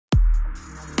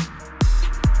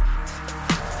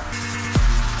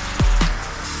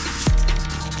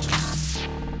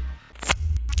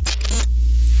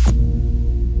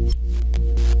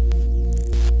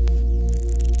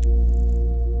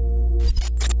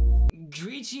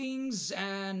Greetings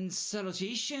and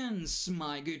salutations,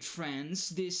 my good friends.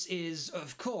 This is,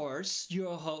 of course,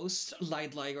 your host,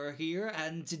 Lightliger here,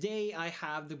 and today I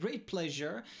have the great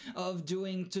pleasure of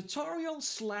doing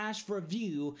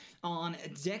tutorial/review on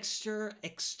Dexter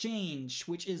Exchange,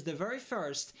 which is the very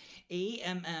first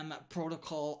AMM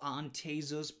protocol on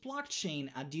Tezos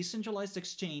blockchain, a decentralized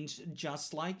exchange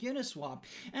just like Uniswap.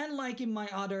 And like in my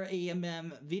other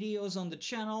AMM videos on the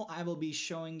channel, I will be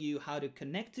showing you how to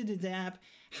connect to the dApp,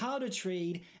 how to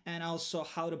trade, and also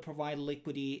how to provide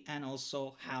liquidity, and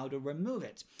also how to remove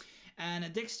it.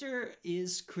 And Dexter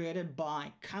is created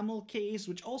by Camel Case,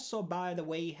 which also, by the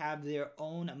way, have their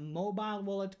own mobile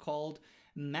wallet called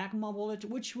Magma Wallet,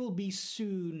 which will be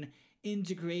soon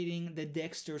integrating the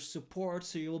Dexter support,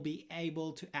 so you'll be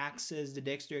able to access the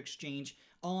Dexter exchange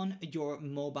on your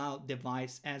mobile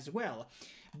device as well.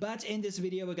 But in this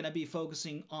video, we're going to be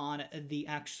focusing on the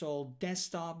actual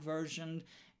desktop version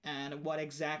and what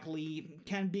exactly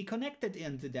can be connected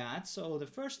into that. So the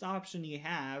first option you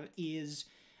have is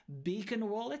Beacon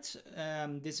Wallet.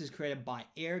 This is created by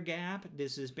AirGap.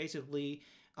 This is basically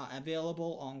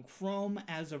available on Chrome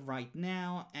as of right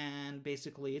now, and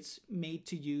basically it's made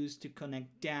to use to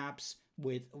connect dApps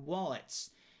with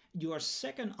wallets. Your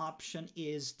second option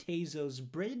is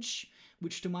TezosBridge,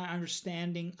 which to my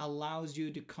understanding allows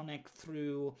you to connect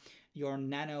through your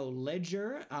Nano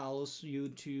Ledger, allows you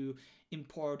to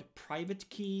import private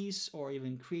keys or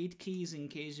even create keys in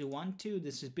case you want to.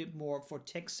 This is a bit more for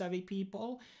tech-savvy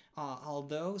people,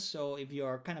 although, so if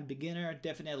you're kind of beginner,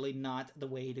 definitely not the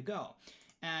way to go.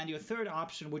 And your third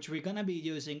option, which we're going to be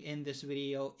using in this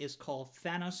video, is called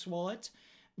Thanos Wallet,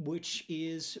 which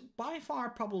is by far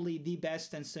probably the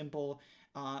best and simple,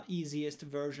 easiest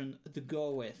version to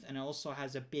go with, and also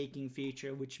has a baking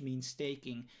feature, which means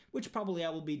staking, which probably I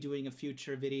will be doing a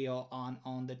future video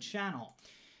on the channel.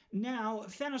 Now,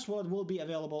 Thanos Wallet will be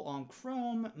available on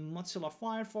Chrome, Mozilla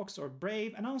Firefox, or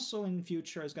Brave, and also in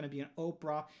future is going to be on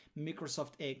Opera,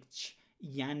 Microsoft Edge,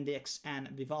 Yandex, and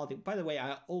Vivaldi. By the way,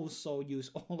 I also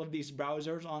use all of these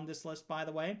browsers on this list, by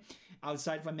the way,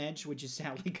 outside from Edge, which you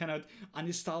sadly cannot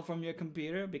uninstall from your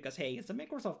computer because, hey, it's a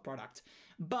Microsoft product.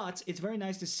 But it's very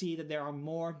nice to see that there are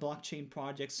more blockchain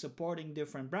projects supporting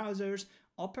different browsers.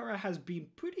 Opera has been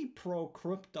pretty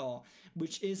pro-crypto,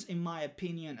 which is, in my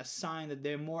opinion, a sign that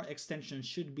there more extensions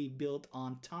should be built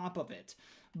on top of it.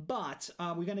 But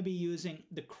we're going to be using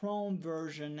the Chrome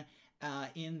version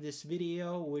in this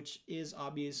video, which is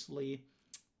obviously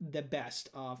the best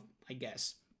of, I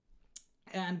guess.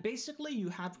 And basically you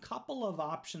have a couple of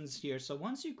options here. So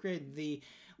once you create the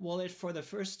wallet for the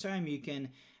first time, you can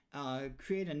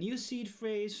create a new seed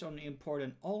phrase or import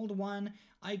an old one.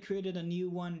 I created a new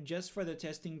one just for the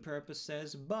testing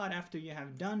purposes, but after you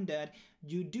have done that,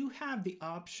 you do have the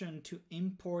option to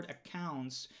import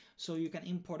accounts. So you can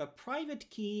import a private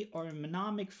key or a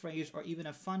mnemonic phrase or even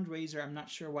a fundraiser. I'm not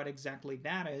sure what exactly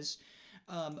that is.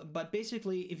 But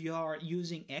basically, if you are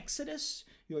using Exodus,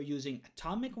 you're using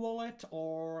Atomic Wallet,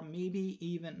 or maybe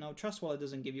even, no, Trust Wallet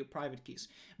doesn't give you private keys,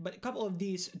 but a couple of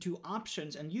these two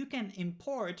options, and you can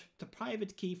import the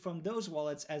private key from those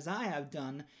wallets, as I have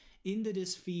done, into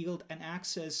this field and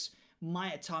access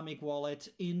my Atomic Wallet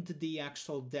into the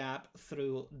actual dApp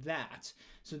through that.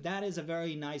 So that is a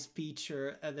very nice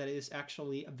feature that is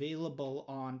actually available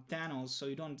on Thanos, so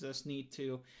you don't just need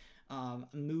to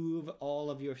move all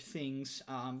of your things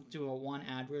to one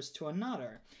address to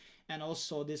another. And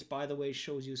also this, by the way,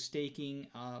 shows you staking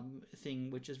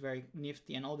thing, which is very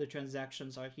nifty, and all the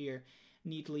transactions are here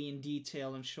neatly in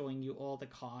detail and showing you all the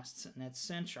costs and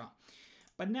etc.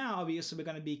 But now, obviously, we're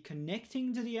going to be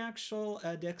connecting to the actual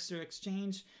Dexter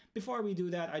exchange. Before we do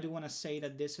that, I do want to say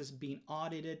that this has been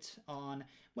audited on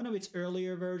one of its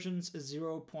earlier versions,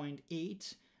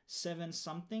 0.87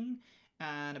 something.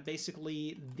 And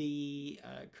basically, the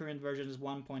current version is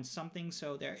 1 point something,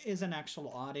 so there is an actual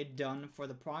audit done for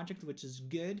the project, which is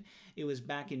good. It was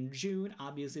back in June.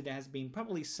 Obviously, there has been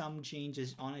probably some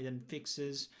changes on it and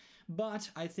fixes,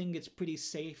 but I think it's pretty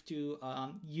safe to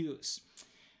use.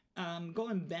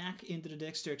 Going back into the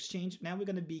Dexter exchange, now we're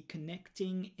going to be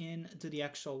connecting into the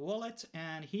actual wallet,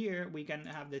 and here we can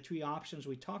have the three options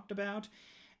we talked about.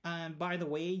 And by the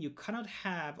way, you cannot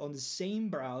have on the same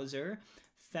browser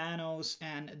Thanos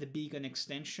and the Beacon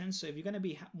extension. So if you're going to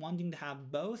be wanting to have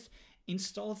both,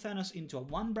 install Thanos into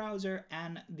one browser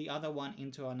and the other one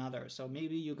into another. So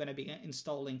maybe you're going to be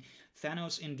installing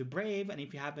Thanos into Brave, and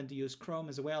if you happen to use Chrome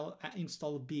as well,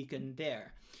 install Beacon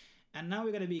there. And now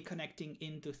we're going to be connecting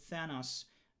into Thanos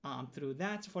through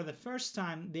that. For the first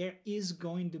time, there is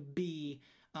going to be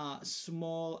a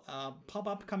small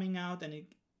pop-up coming out, and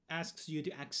it asks you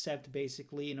to accept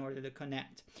basically in order to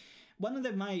connect. one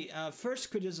of my first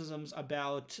criticisms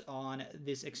about on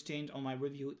this exchange on my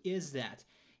review is that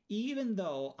even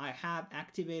though I have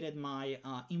activated my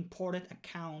imported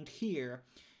account here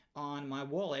on my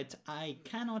wallet, I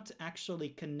cannot actually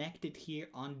connect it here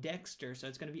on Dexter, so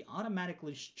it's going to be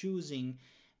automatically choosing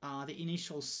the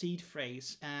initial seed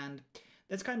phrase, and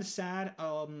that's kind of sad.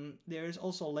 There's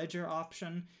also a ledger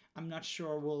option. I'm not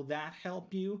sure will that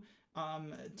help you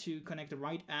to connect the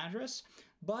right address,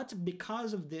 but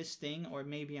because of this thing, or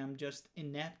maybe I'm just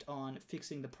inept on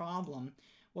fixing the problem,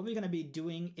 what we're going to be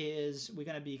doing is we're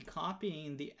going to be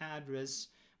copying the address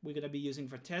we're going to be using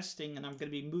for testing, and I'm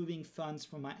going to be moving funds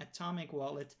from my Atomic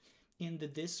wallet into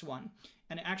this one,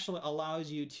 and it actually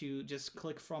allows you to just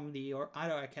click from your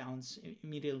other accounts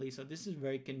immediately. So this is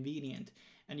very convenient,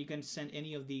 and you can send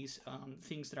any of these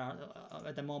things that are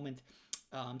at the moment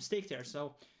staked there.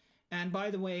 So, and by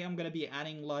the way, I'm going to be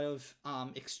adding a lot of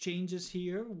exchanges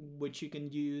here, which you can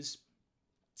use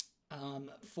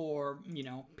for, you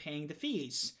know, paying the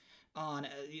fees on.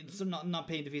 So not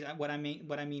paying the fees. What I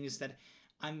mean is that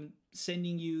I'm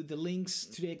sending you the links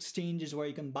to the exchanges where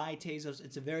you can buy Tezos.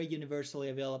 It's a very universally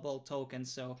available token,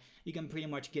 so you can pretty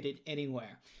much get it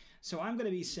anywhere. So I'm going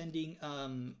to be sending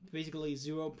basically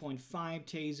 0.5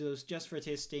 Tezos just for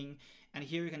testing. And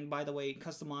here you can, by the way,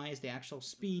 customize the actual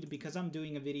speed. Because I'm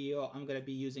doing a video, I'm going to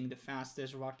be using the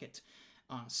fastest rocket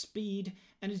speed.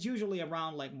 And it's usually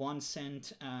around like 1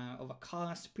 cent of a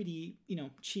cost. Pretty, you know,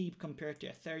 cheap compared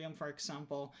to Ethereum, for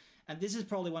example. And this is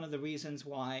probably one of the reasons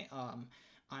why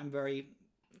I'm very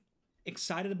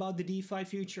excited about the DeFi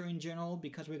future in general,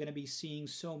 because we're going to be seeing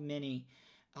so many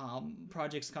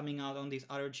projects coming out on these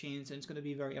other chains, and it's going to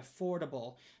be very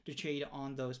affordable to trade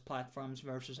on those platforms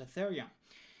versus Ethereum.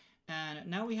 And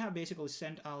now we have basically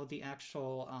sent out the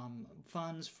actual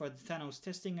funds for the Thanos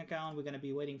testing account. We're going to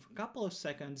be waiting for a couple of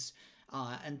seconds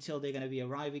until they're going to be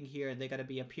arriving here. They're going to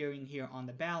be appearing here on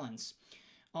the balance.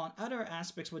 On other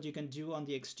aspects, what you can do on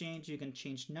the exchange, you can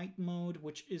change night mode,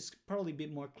 which is probably a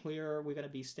bit more clear. We're going to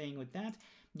be staying with that.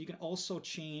 You can also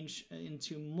change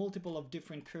into multiple of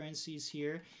different currencies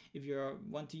here. If you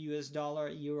want to US dollar,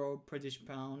 euro, British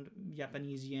pound,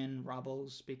 Japanese yen,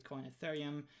 rubles, Bitcoin,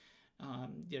 Ethereum.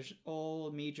 There's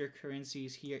all major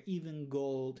currencies here, even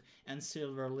gold and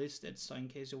silver listed. So in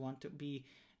case you want to be,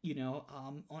 you know,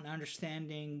 on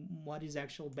understanding what is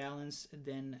actual balance,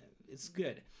 then it's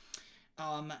good.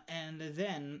 And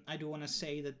then I do want to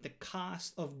say that the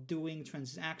cost of doing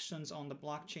transactions on the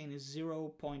blockchain is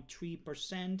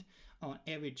 0.3% on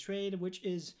every trade, which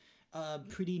is a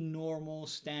pretty normal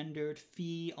standard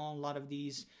fee on a lot of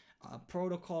these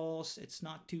protocols. It's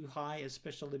not too high,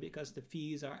 especially because the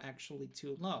fees are actually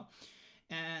too low.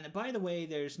 And by the way,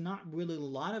 there's not really a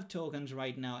lot of tokens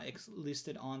right now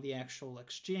listed on the actual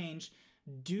exchange,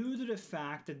 due to the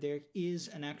fact that there is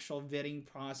an actual vetting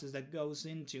process that goes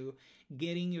into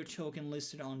getting your token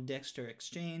listed on Dexter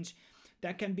exchange.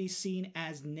 That can be seen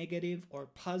as negative or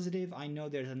positive. I know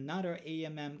there's another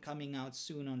AMM coming out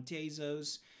soon on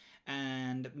Tezos,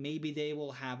 and maybe they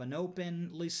will have an open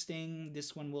listing.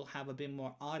 This one will have a bit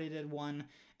more audited one,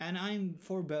 and I'm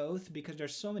for both because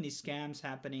there's so many scams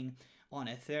happening on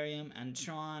Ethereum and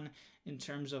Tron in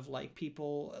terms of like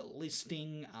people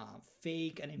listing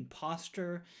fake and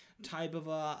imposter type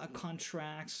of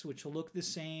contracts which look the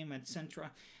same,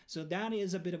 etc. So that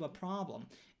is a bit of a problem,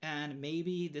 and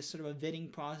maybe this sort of a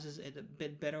vetting process is a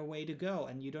bit better way to go.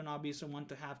 And you don't obviously want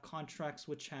to have contracts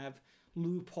which have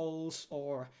loopholes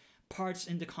or parts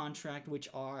in the contract which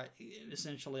are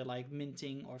essentially like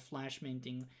minting or flash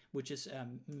minting, which is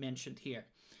mentioned here.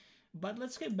 But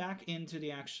let's get back into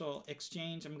the actual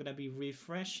exchange. I'm going to be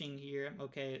refreshing here.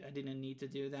 Okay, I didn't need to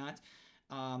do that.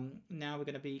 Now we're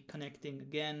going to be connecting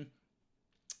again.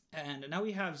 And now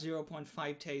we have 0.5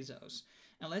 Tezos.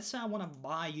 And let's say I want to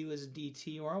buy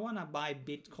USDT or I want to buy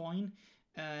Bitcoin.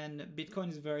 And Bitcoin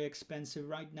is very expensive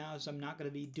right now, so I'm not going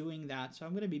to be doing that. So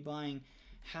I'm going to be buying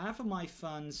half of my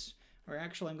funds, or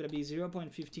actually I'm going to be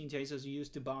 0.15 Tezos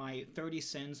used to buy 30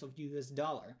 cents of US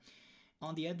dollar.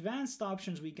 On the advanced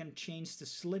options, we can change the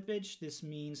slippage. This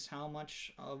means how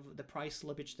much of the price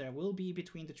slippage there will be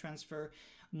between the transfer.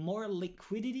 More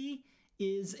liquidity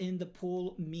is in the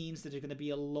pool means that there's going to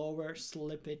be a lower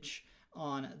slippage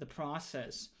on the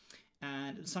process.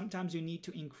 And sometimes you need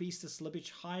to increase the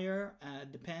slippage higher.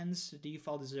 Depends. The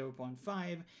default is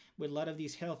 0.5. With a lot of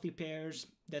these healthy pairs,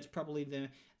 that's probably the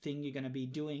thing you're going to be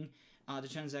doing. The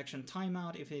transaction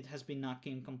timeout, if it has been not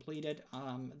game completed,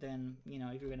 then, you know,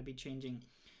 if you're going to be changing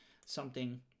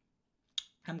something,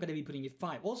 I'm going to be putting it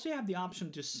 5. Also, you have the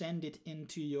option to send it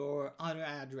into your other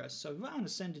address. So if I want to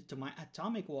send it to my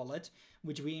Atomic wallet,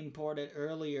 which we imported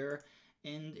earlier,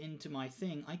 into my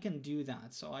thing, I can do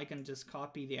that. So I can just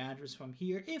copy the address from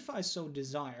here if I so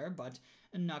desire, but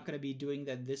I'm not going to be doing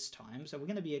that this time. So we're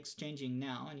going to be exchanging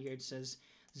now, and here it says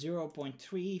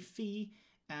 0.3 fee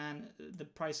and the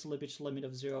price slippage limit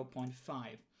of 0.5.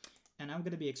 And I'm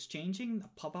going to be exchanging.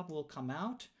 A pop-up will come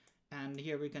out, and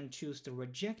here we can choose to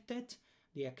reject it,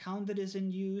 the account that is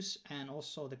in use, and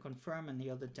also the confirm and the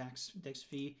other DEX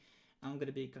fee. I'm going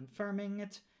to be confirming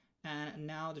it, and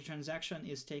now the transaction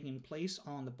is taking place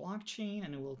on the blockchain,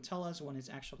 and it will tell us when it's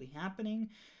actually happening.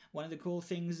 One of the cool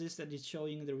things is that it's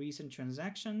showing the recent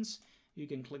transactions. You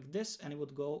can click this and it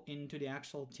would go into the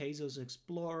actual Tezos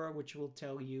Explorer, which will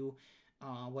tell you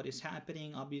what is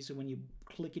happening. Obviously, when you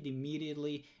click it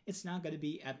immediately, it's not going to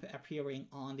be appearing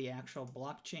on the actual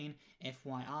blockchain,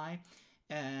 FYI.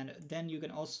 And then you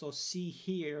can also see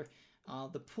here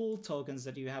the pool tokens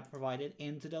that you have provided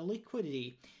into the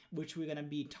liquidity, which we're going to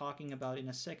be talking about in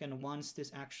a second once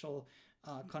this actual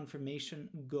confirmation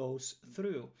goes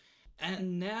through.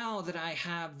 And now that I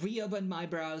have reopened my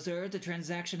browser, the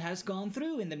transaction has gone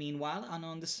through in the meanwhile, and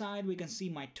on the side we can see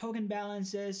my token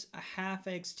balances, a half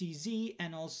XTZ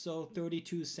and also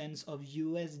 32 cents of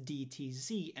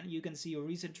USDTZ, and you can see your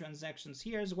recent transactions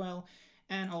here as well.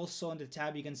 And also on the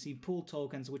tab you can see pool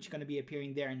tokens, which are going to be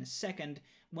appearing there in a second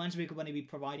once we're going to be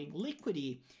providing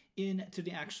liquidity into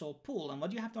the actual pool. And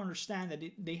what you have to understand that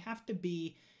they have to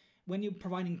be, when you're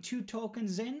providing two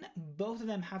tokens in, both of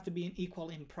them have to be equal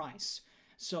in price.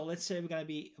 So let's say we're going to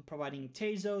be providing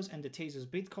Tezos and the Tezos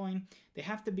Bitcoin. They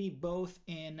have to be both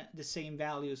in the same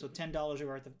value. So $10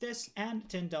 worth of this and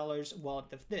 $10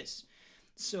 worth of this.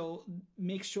 So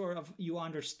make sure you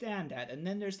understand that. And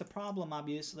then there's the problem,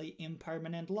 obviously,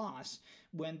 impermanent loss.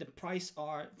 When the price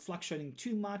are fluctuating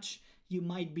too much, you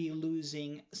might be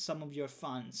losing some of your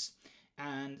funds.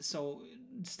 And so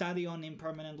study on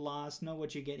impermanent loss, know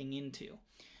what you're getting into.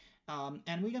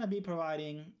 And we're going to be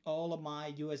providing all of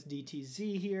my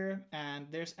USDTZ here, and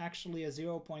there's actually a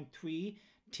 0.3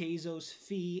 Tezos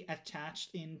fee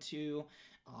attached into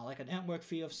like a network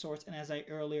fee of sorts. And as I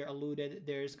earlier alluded,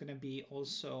 there's going to be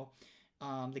also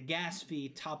the gas fee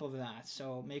top of that.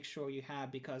 So make sure you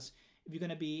have, because if you're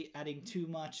going to be adding too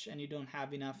much and you don't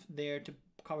have enough there to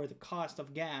cover the cost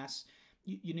of gas,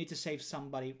 you need to save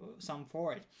some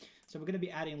for it. So we're going to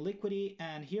be adding liquidity,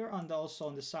 and here also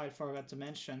on the side, forgot to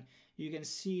mention, you can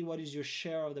see what is your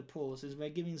share of the pool. So by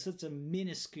giving such a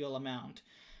minuscule amount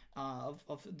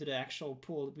of the actual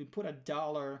pool, if we put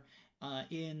 $1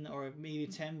 in, or maybe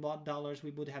 $10,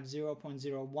 we would have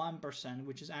 0.01%,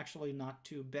 which is actually not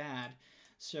too bad.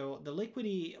 So the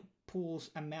liquidity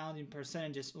pool's amount in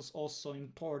percentages is also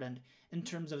important in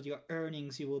terms of your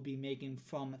earnings you will be making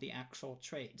from the actual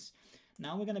trades.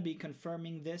 Now we're going to be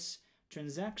confirming this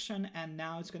transaction, and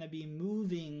now it's going to be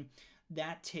moving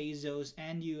that Tezos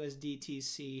and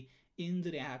USDTC into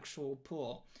the actual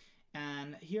pool.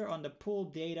 And here on the pool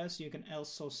data, so you can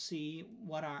also see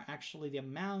what are actually the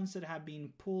amounts that have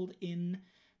been pulled in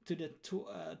to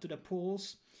the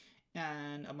pools,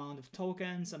 and amount of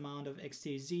tokens, amount of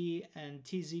XTZ and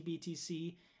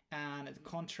TZBTC, and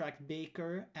contract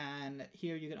Baker. And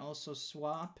here you can also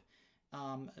swap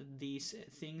these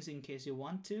things in case you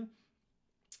want to.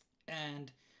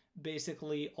 And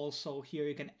basically also here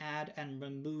you can add and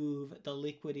remove the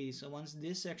liquidity. So once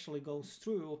this actually goes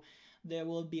through, there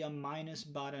will be a minus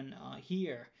button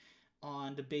here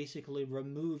on the basically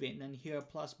removing, and here a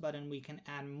plus button we can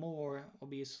add more.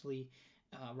 Obviously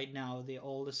right now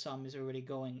all the sum is already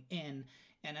going in,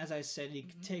 and as I said,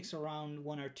 it takes around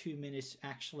 1 or 2 minutes to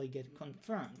actually get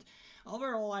confirmed.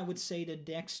 Overall, I would say the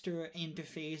Dexter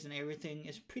interface and everything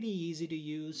is pretty easy to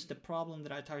use. The problem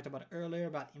that I talked about earlier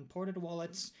about imported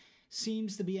wallets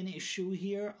seems to be an issue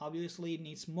here. Obviously, it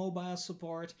needs mobile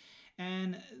support,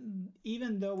 and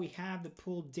even though we have the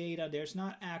pool data, there's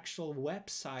not actual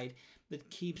website that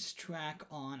keeps track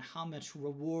on how much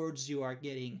rewards you are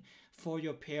getting for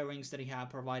your pairings that you have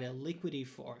provided liquidity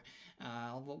for,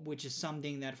 which is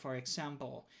something that, for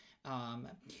example,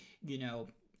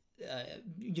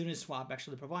 Uniswap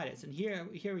actually provided. And here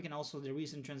we can also, the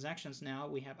recent transactions, now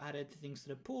we have added things to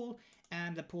the pool,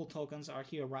 and the pool tokens are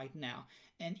here right now.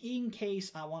 And in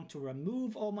case I want to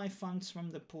remove all my funds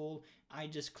from the pool, I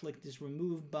just click this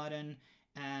remove button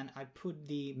and I put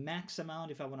the max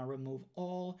amount if I want to remove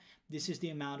all. This is the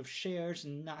amount of shares,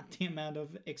 not the amount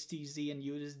of XTZ and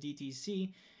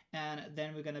USDTC. And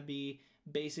then we're going to be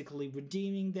basically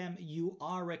redeeming them. You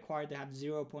are required to have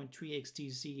 0.3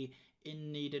 XTZ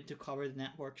needed to cover the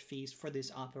network fees for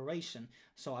this operation.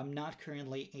 So I'm not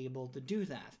currently able to do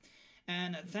that.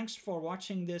 And thanks for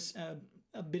watching this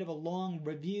a bit of a long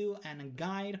review and a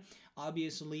guide.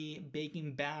 Obviously,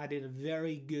 Baking Bad did a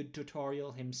very good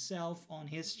tutorial himself on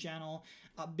his channel,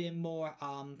 a bit more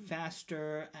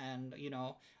faster and, you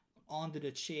know, on to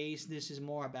the chase. This is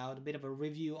more about a bit of a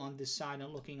review on this side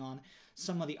and looking on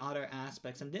some of the other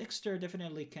aspects. And Dexter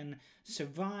definitely can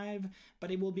survive,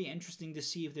 but it will be interesting to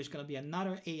see if there's going to be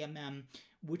another AMM,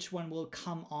 which one will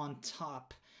come on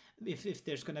top, if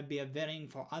there's going to be a vetting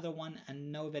for other one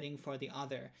and no vetting for the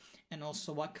other, and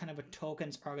also what kind of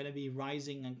tokens are going to be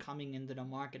rising and coming into the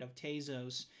market of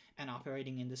Tezos and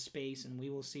operating in the space, and we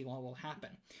will see what will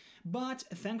happen. But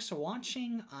thanks for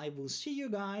watching. I will see you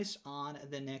guys on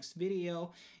the next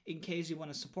video. In case you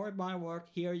want to support my work,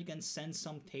 here you can send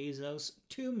some Tezos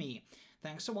to me.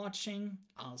 Thanks for watching.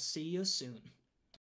 I'll see you soon.